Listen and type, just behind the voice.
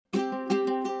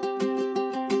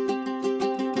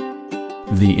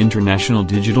the International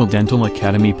Digital Dental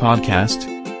Academy podcast.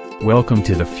 Welcome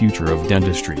to the future of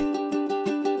dentistry.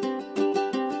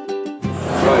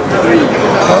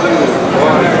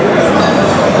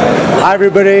 Hi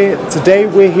everybody, today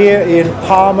we're here in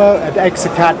Parma at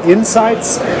Exocad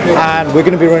Insights and we're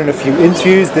going to be running a few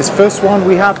interviews. This first one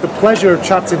we have the pleasure of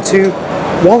chatting to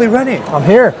Wally Renne. I'm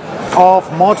here.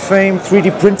 Of mod fame,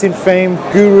 3D printing fame,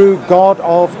 guru, god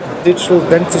of digital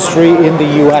dentistry in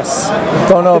the US.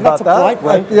 Don't know about that.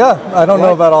 I don't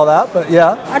know about all that, but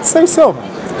yeah. I'd say so.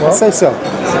 I'd say so.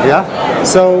 Yeah.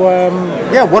 So,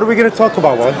 what are we going to talk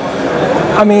about, Wally?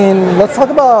 I mean, let's talk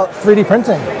about 3D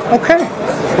printing. Okay.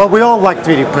 Well, we all like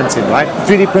 3D printing, right?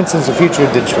 3D printing is the future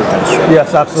of digital dentistry.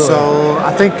 Yes, absolutely. So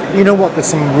I think, you know what, there's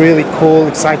some really cool,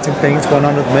 exciting things going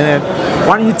on at the minute.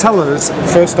 Why don't you tell us,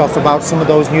 first off, about some of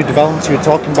those new developments you were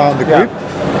talking about in the group?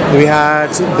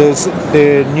 There's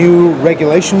the new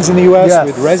regulations in the US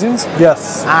with resins.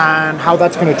 Yes. And how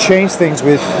that's going to change things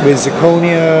with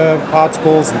zirconia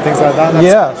particles and things like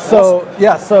that.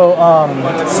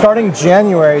 Starting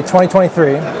January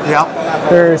 2023,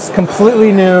 there's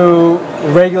completely new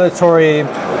regulatory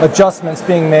adjustments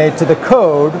being made to the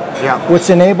code, which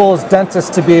enables dentists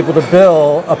to be able to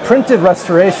bill a printed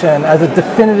restoration as a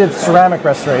definitive ceramic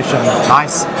restoration.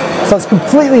 Nice. So it's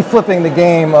completely flipping the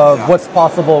game of what's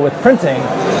possible with printing.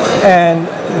 And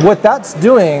what that's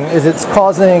doing is it's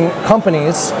causing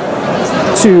companies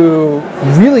to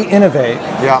really innovate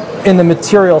in the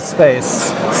material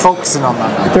space. Focusing on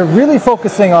that. They're really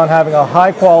focusing on having a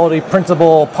high quality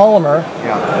printable polymer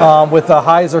with a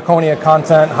high zirconia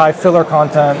content, high filler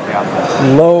content,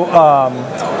 low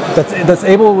that's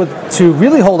able to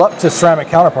really hold up to ceramic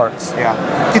counterparts. Yeah.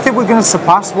 Do you think we're going to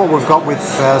surpass what we've got with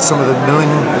some of the milling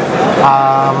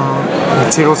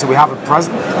materials that we have at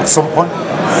present at some point?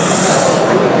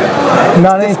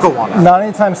 Not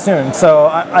anytime soon. So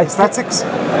aesthetics?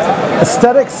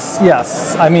 Aesthetics,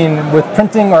 yes. I mean, with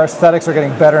printing, our aesthetics are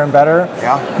getting better and better.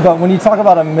 Yeah. But when you talk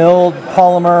about a milled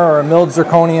polymer or a milled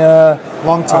zirconia,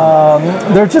 long term,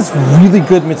 they're just really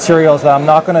good materials that I'm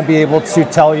not going to be able to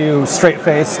tell you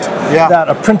straight-faced that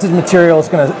a printed material is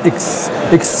going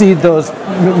to exceed those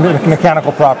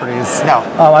mechanical properties. No.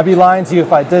 I'd be lying to you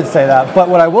if I did say that. But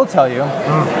what I will tell you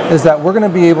is that we're going to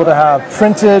be able to have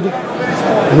printed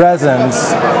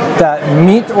resins that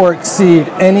meet or exceed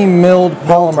any milled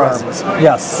polymer.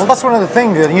 Yes. Well, that's one of the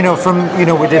things that, we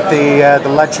did the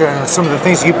lecture and some of the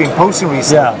things you've been posting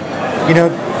recently. Yeah.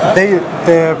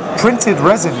 They're printed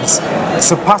resins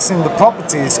surpassing the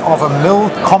properties of a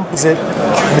milled composite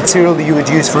material that you would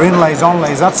use for inlays,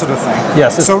 onlays, that sort of thing.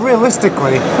 Yes. So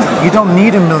realistically, you don't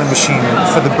need a milling machine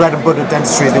for the bread and butter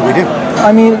dentistry that we do.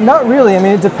 I mean, not really. I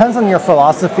mean, it depends on your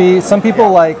philosophy. Some people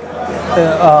like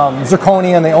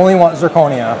zirconia and they only want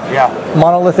zirconia. Yeah.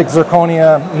 Monolithic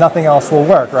zirconia, nothing else will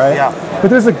work, right? Yeah. But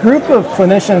there's a group of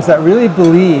clinicians that really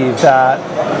believe that,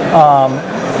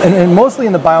 and mostly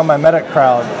in the biomimetic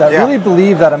crowd, that really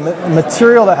believe that a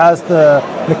material that has the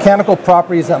mechanical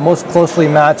properties that most closely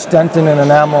match dentin and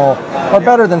enamel are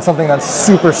better than something that's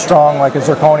super strong like a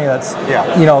zirconia that's,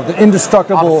 the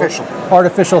indestructible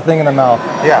artificial thing in the mouth.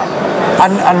 Yeah.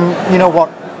 And you know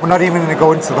what? We're not even going to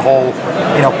go into the whole,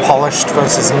 polished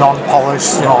versus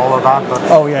non-polished and all of that.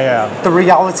 But the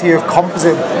reality of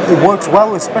composite, it works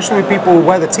well, especially with people who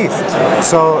wear the teeth.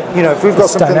 So, if we've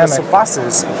got something that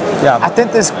surpasses, I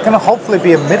think there's going to hopefully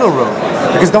be a middle road.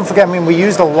 Because don't forget, we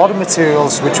used a lot of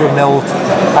materials which were milled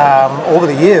over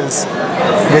the years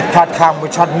with CAD-CAM,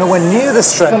 which had nowhere near the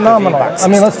strength phenomenal. of I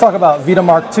mean, let's talk about Vita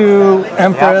Mark II,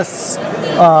 Empress,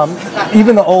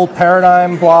 even the old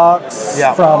Paradigm blocks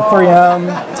from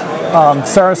 3M.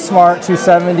 Sarah Smart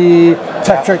 270,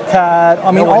 Tetric CAD.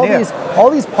 I mean, all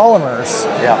these polymers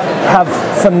have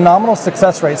phenomenal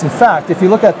success rates. In fact, if you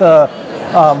look at the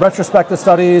retrospective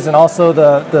studies and also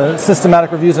the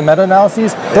systematic reviews and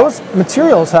meta-analyses, those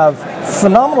materials have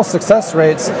phenomenal success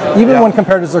rates, even when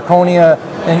compared to zirconia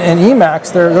and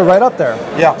Emax, they're right up there.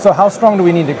 Yeah. So how strong do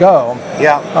we need to go?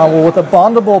 Well, with a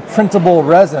bondable, printable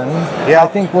resin, I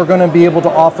think we're going to be able to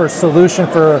offer a solution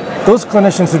for those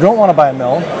clinicians who don't want to buy a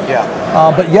mill,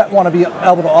 but yet want to be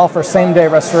able to offer same-day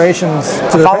restorations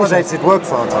to the validated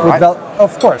workflow, right?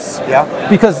 Of course.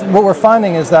 Because what we're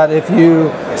finding is that if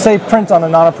you, say, print on a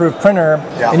non-approved printer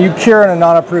and you cure in a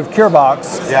non-approved cure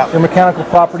box, your mechanical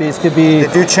properties could be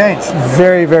they do change.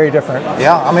 Very, very different.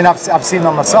 Yeah, I mean, I've seen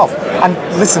them myself. And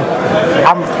listen,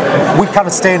 we kind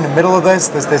of stay in the middle of this.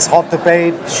 There's this hot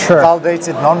debate,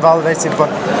 validated, non-validated. But,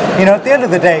 at the end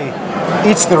of the day,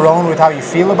 each their own with how you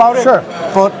feel about it. Sure.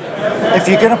 But if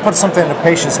you're going to put something in the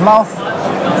patient's mouth,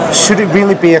 should it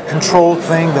really be a controlled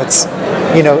thing that's,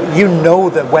 you know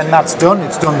that when that's done,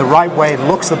 it's done the right way,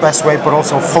 looks the best way, but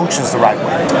also functions the right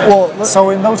way. Well, so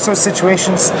in those sort of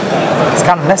situations, it's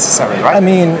kind of necessary, right? I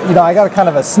mean, I got a kind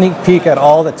of a sneak peek at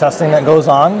all the testing that goes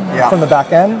on from the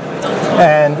back end.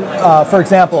 And for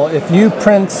example, if you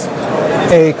print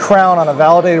a crown on a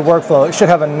validated workflow, it should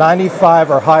have a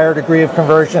 95 or higher degree of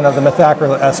conversion of the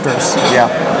methacrylate esters.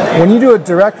 Yeah. When you do a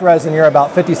direct resin, you're about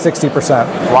 50-60%.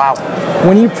 Wow.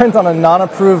 When you print on a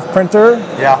non-approved printer,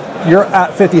 you're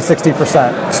at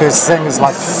 50-60%. So it's things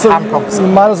like hand composite.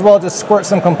 You might as well just squirt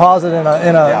some composite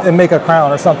and make a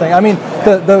crown or something. I mean,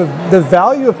 the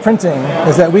value of printing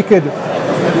is that we could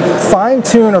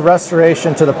fine-tune a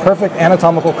restoration to the perfect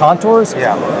anatomical contours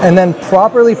and then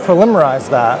properly polymerize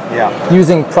that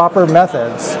using proper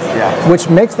methods, which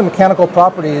makes the mechanical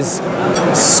properties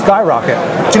skyrocket.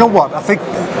 Do you know what?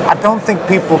 I don't think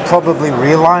people probably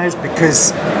realize,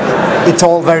 because it's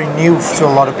all very new to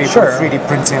a lot of people, 3D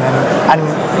printing, and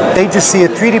they just see a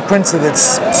 3D printer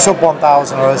that's sub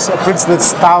 1,000 or a printer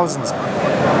that's thousands.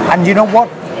 And you know what?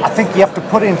 I think you have to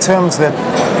put it in terms that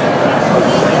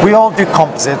we all do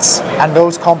composites, and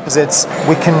those composites,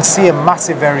 we can see a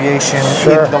massive variation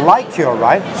in the light cure,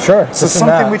 right? Sure. So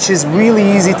something which is really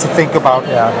easy to think about.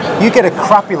 You get a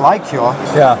crappy light cure,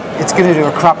 it's going to do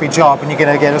a crappy job, and you're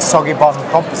going to get a soggy bottom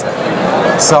composite.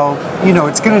 So,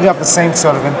 it's going to have the same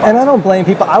sort of impact. And I don't blame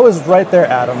people. I was right there,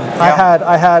 Adam.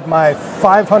 I had my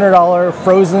 $500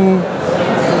 frozen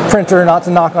printer, not to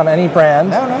knock on any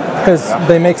brand, because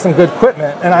they make some good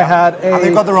equipment, and I had and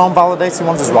they've got their own validated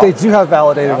ones as well. They do have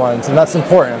validated ones, and that's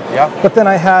important. But then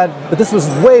but this was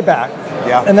way back,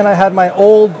 and then I had my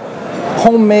old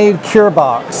homemade cure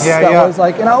box was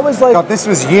like, and I was like, God, this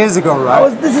was years ago, right?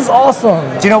 This is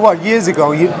awesome. Do you know what? Years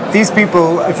ago, these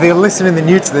people, if they're listening and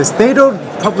new to this, they don't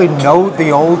probably know the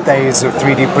old days of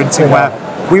 3D printing where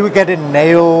we were getting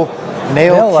nail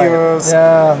cures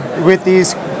with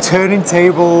these turning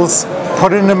tables,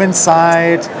 putting them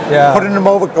inside, putting them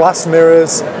over glass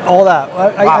mirrors. All that.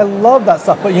 I love that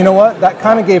stuff. But you know what? That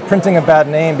kind of gave printing a bad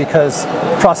name, because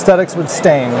prosthetics would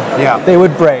stain. They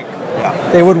would break.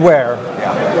 They would wear.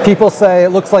 People say it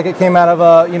looks like it came out of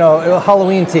a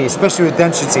Halloween teeth, especially with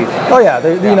denture teeth. Oh yeah,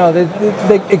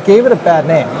 it gave it a bad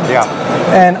name.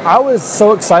 And I was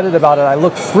so excited about it. I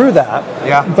looked through that.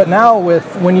 But now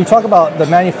when you talk about the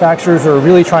manufacturers who are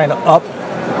really trying to up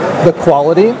the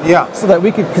quality, so that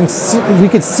we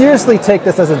could seriously take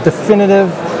this as a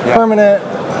definitive, permanent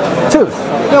tooth.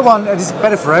 It's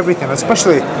better for everything,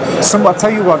 especially I'll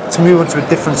tell you what, to move on to a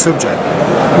different subject.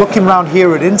 Looking around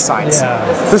here at Insights,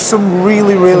 there's some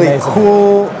really, really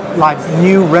cool,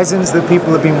 new resins that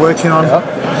people have been working on.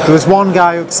 There was one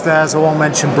guy upstairs, I won't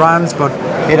mention brands, but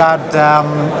it had,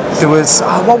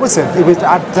 what was it? It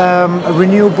had a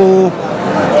renewable,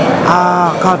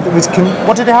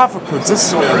 what did it have for goods?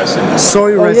 Soy resin.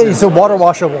 Soy resin. It's a water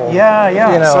washable. So,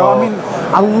 I mean,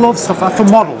 I love stuff for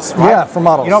models, right? Yeah, for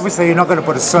models. Obviously, you're not going to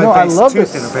put a soy-based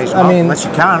tooth in a face model, unless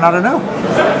you can. I don't know.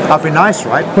 That'd be nice,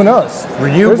 right? Who knows?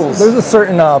 Renewables. There's a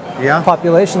certain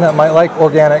population that might like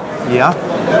organic,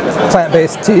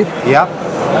 plant-based teeth.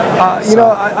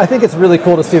 I think it's really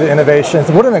cool to see the innovations.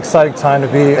 What an exciting time to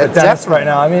be a dentist right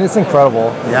now. I mean, it's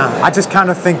incredible. I just kind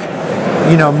of think,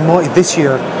 more this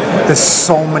year, there's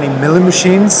so many milling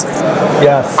machines.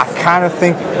 I kind of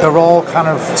think they're all kind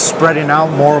of spreading out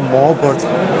more and more, but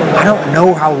I don't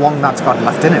know how long that's got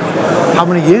left in it. How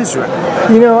many years, do you reckon?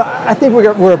 I think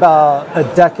we're about a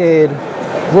decade.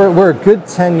 We're a good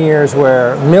 10 years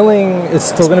where milling is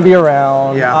still going to be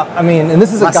around. I mean, and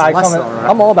this is a guy coming. Right?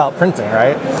 I'm all about printing,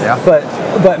 right?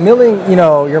 But milling,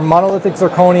 your monolithic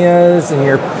zirconias and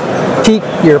your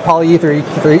polyether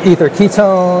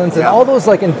ketones and all those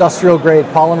industrial grade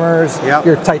polymers,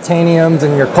 your titaniums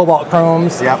and your cobalt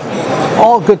chromes,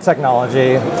 all good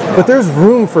technology. But there's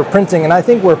room for printing, and I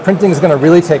think where printing is going to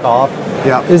really take off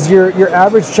is your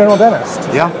average general dentist.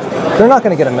 They're not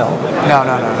going to get a mill. No.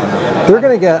 They're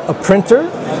going to get a printer,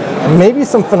 maybe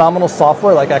some phenomenal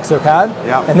software like Exocad,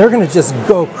 and they're going to just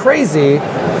go crazy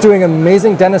doing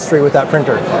amazing dentistry with that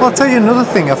printer. Well, I'll tell you another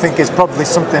thing I think is probably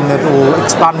something that will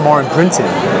expand more in printing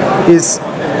is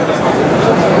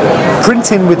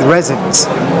printing with resins.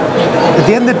 At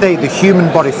the end of the day, the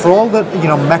human body, for all the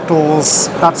metals,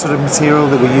 that sort of material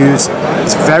that we use,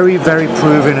 it's very, very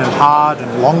proven and hard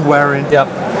and long wearing.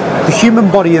 The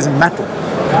human body isn't metal.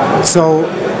 So,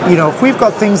 if we've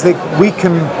got things that we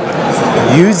can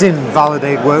use in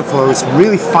validated workflows,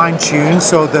 really fine-tuned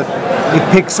so that it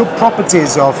picks up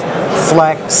properties of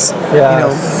flex,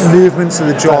 movements of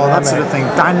the jaw, that sort of thing,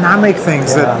 dynamic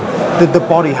things that the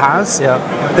body has,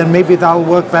 then maybe that'll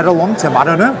work better long term. I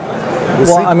don't know.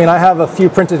 Well, I mean, I have a few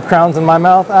printed crowns in my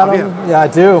mouth, Adam. Yeah, I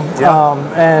do. Yeah.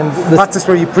 And practice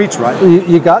where you preach, right?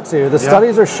 You got to. The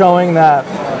studies are showing that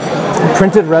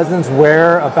printed resins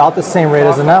wear about the same rate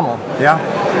as enamel. Yeah.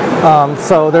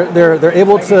 So they're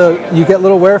able to. You get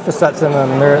little wear facets in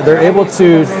them. They're able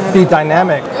to be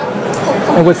dynamic.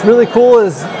 And what's really cool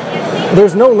is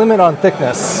there's no limit on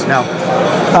thickness. No.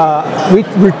 We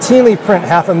routinely print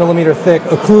 0.5 millimeter thick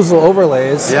occlusal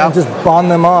overlays and just bond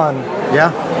them on.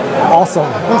 Yeah. Awesome.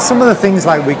 Well, some of the things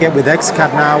like we get with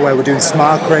Exocad now, where we're doing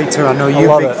Smart Creator, I know you're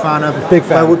a big fan of. Big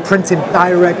fan. Where we're printing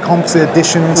direct composite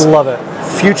additions. Love it.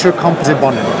 Future composite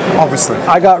bonding, obviously.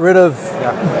 I got rid of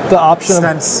the option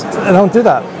stents. I don't do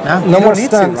that. No more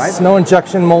stents. Right? No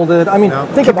injection molded. I mean,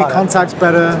 think about it. Contacts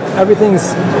better.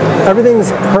 Everything's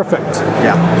perfect.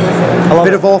 Yeah. I love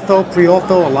bit of ortho,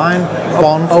 pre-ortho, align,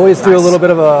 bond. Always do a little bit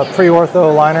of a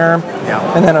pre-ortho liner.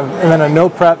 Yeah. And then a no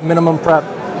prep, minimum prep,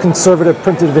 conservative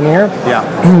printed veneer.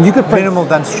 Yeah. You could print minimal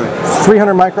dentistry.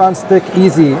 300 microns thick,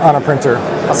 easy on a printer.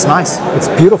 That's nice. It's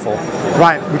beautiful.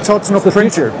 Right. We talked enough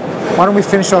printer. Why don't we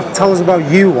finish off? Tell us about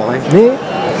you, Wally. Me?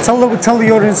 Tell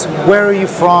the audience, where are you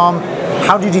from?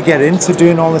 How did you get into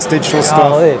doing all this digital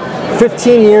stuff?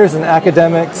 15 years in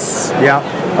academics. Yeah.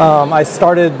 I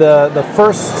started the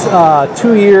first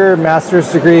 2-year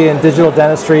master's degree in digital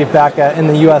dentistry back in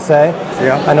the USA.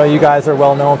 Yeah. I know you guys are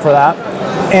well known for that.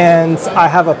 And I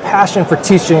have a passion for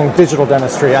teaching digital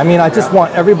dentistry. I mean, I just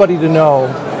want everybody to know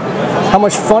how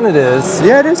much fun it is.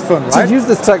 Yeah, it is fun, right? To use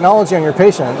this technology on your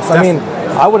patients. Definitely. I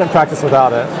mean, I wouldn't practice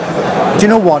without it. Do you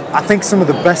know what? I think some of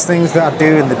the best things that I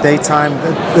do in the daytime,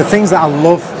 the things that I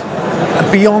love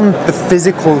beyond the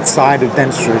physical side of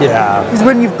dentistry, is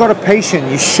when you've got a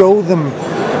patient, you show them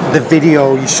the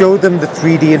video, you show them the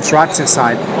 3D interactive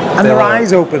side, and their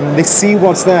eyes open, and they see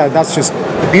what's there. That's just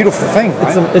a beautiful thing,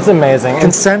 right? It's amazing.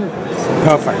 Consent,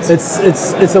 perfect.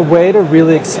 It's a way to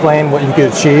really explain what you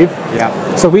could achieve.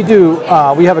 Yeah. So we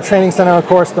have a training center, of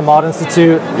course, the Mod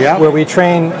Institute, where we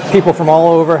train people from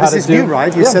all over how to do. This is new,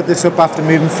 right? You set this up after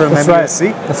moving from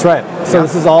MUSC? That's right. So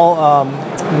this is all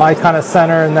my kind of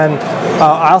center, and then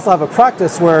I also have a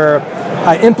practice where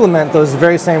I implement those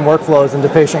very same workflows into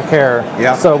patient care.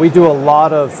 Yeah. So we do a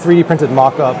lot of 3D printed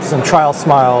mock-ups and trial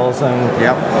smiles,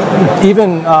 and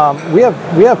even we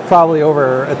have probably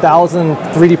over 1,000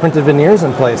 3D printed veneers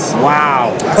in place.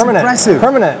 Wow, that's permanent, impressive.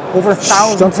 Permanent. Over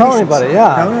 1,000. Don't tell anybody.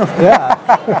 Yeah.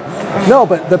 Yeah. No,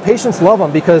 but the patients love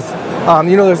them because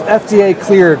there's FDA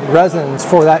cleared resins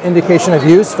for that indication of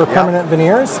use for permanent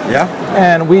veneers. Yeah.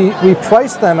 And we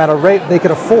price them at a rate they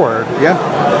could afford. Yeah.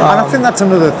 And I think that's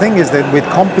another thing is that with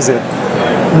composite,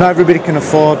 not everybody can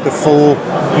afford the full,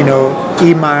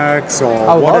 E-Max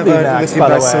or whatever. E-Max, by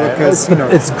the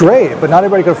way. It's great, but not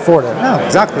everybody can afford it. No,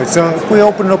 exactly. So if we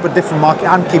open up a different market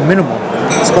and keep minimal,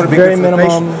 it's got to be very good for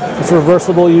minimum. the patient. It's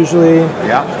reversible usually.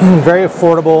 Yeah. Very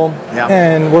affordable. Yeah.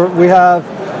 And we have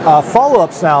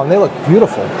follow-ups now, and they look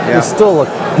beautiful. Yeah. They still look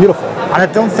beautiful. And I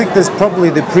don't think there's probably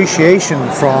the appreciation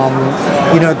from,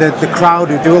 the crowd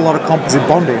who do a lot of composite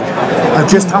bonding, and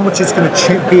just how much it's going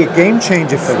to be a game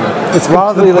changer for them. It's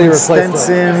rather than completely stents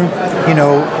in,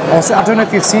 Also, I don't know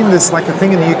if you've seen this, like a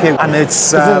thing in the UK, and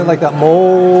it's isn't it like that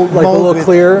mold, like a little with,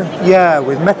 clear? Yeah,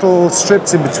 with metal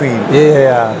strips in between.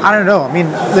 Yeah. I don't know. I mean,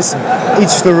 listen,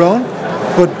 each their own.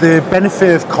 But the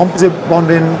benefit of composite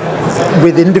bonding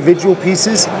with individual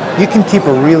pieces, you can keep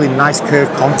a really nice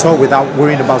curved contour without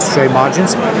worrying about stray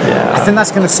margins. Yeah. I think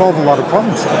that's going to solve a lot of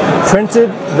problems. Printed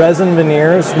resin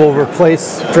veneers will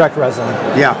replace direct resin.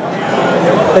 Yeah.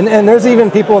 And there's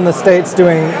even people in the States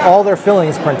doing all their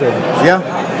fillings printed. Yeah.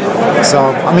 So,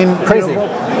 I mean, crazy.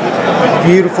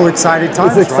 Beautiful, exciting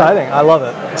times. It's exciting. Right? I love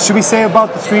it. Should we say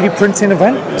about the 3D printing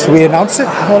event? Should we announce it?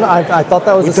 Well, I thought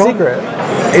that was a secret.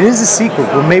 It is a secret.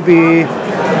 Well, maybe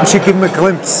we should give them a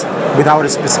glimpse without a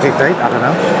specific date. I don't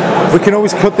know. We can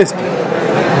always cut this.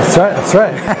 That's right. That's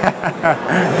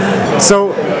right.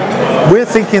 So we're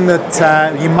thinking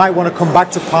that you might want to come back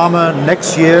to Parma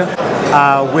next year.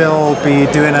 We'll be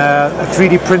doing a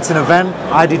 3D printing event,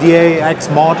 IDDA X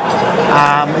Mod.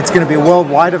 It's going to be a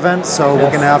worldwide event, so we're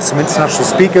going to have some international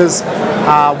speakers.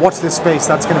 Watch this space,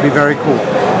 that's going to be very cool.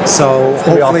 So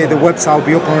hopefully the website will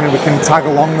be up and running. We can tag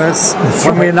along this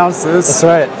when we announce this. That's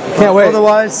right. Can't wait.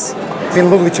 Otherwise, it's been a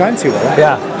lovely chatting to you. Right?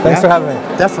 Yeah, thanks for having me.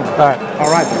 Definitely. All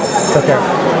right. Take care.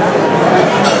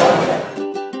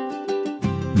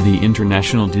 The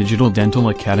International Digital Dental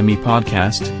Academy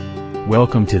podcast.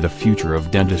 Welcome to the future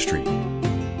of dentistry.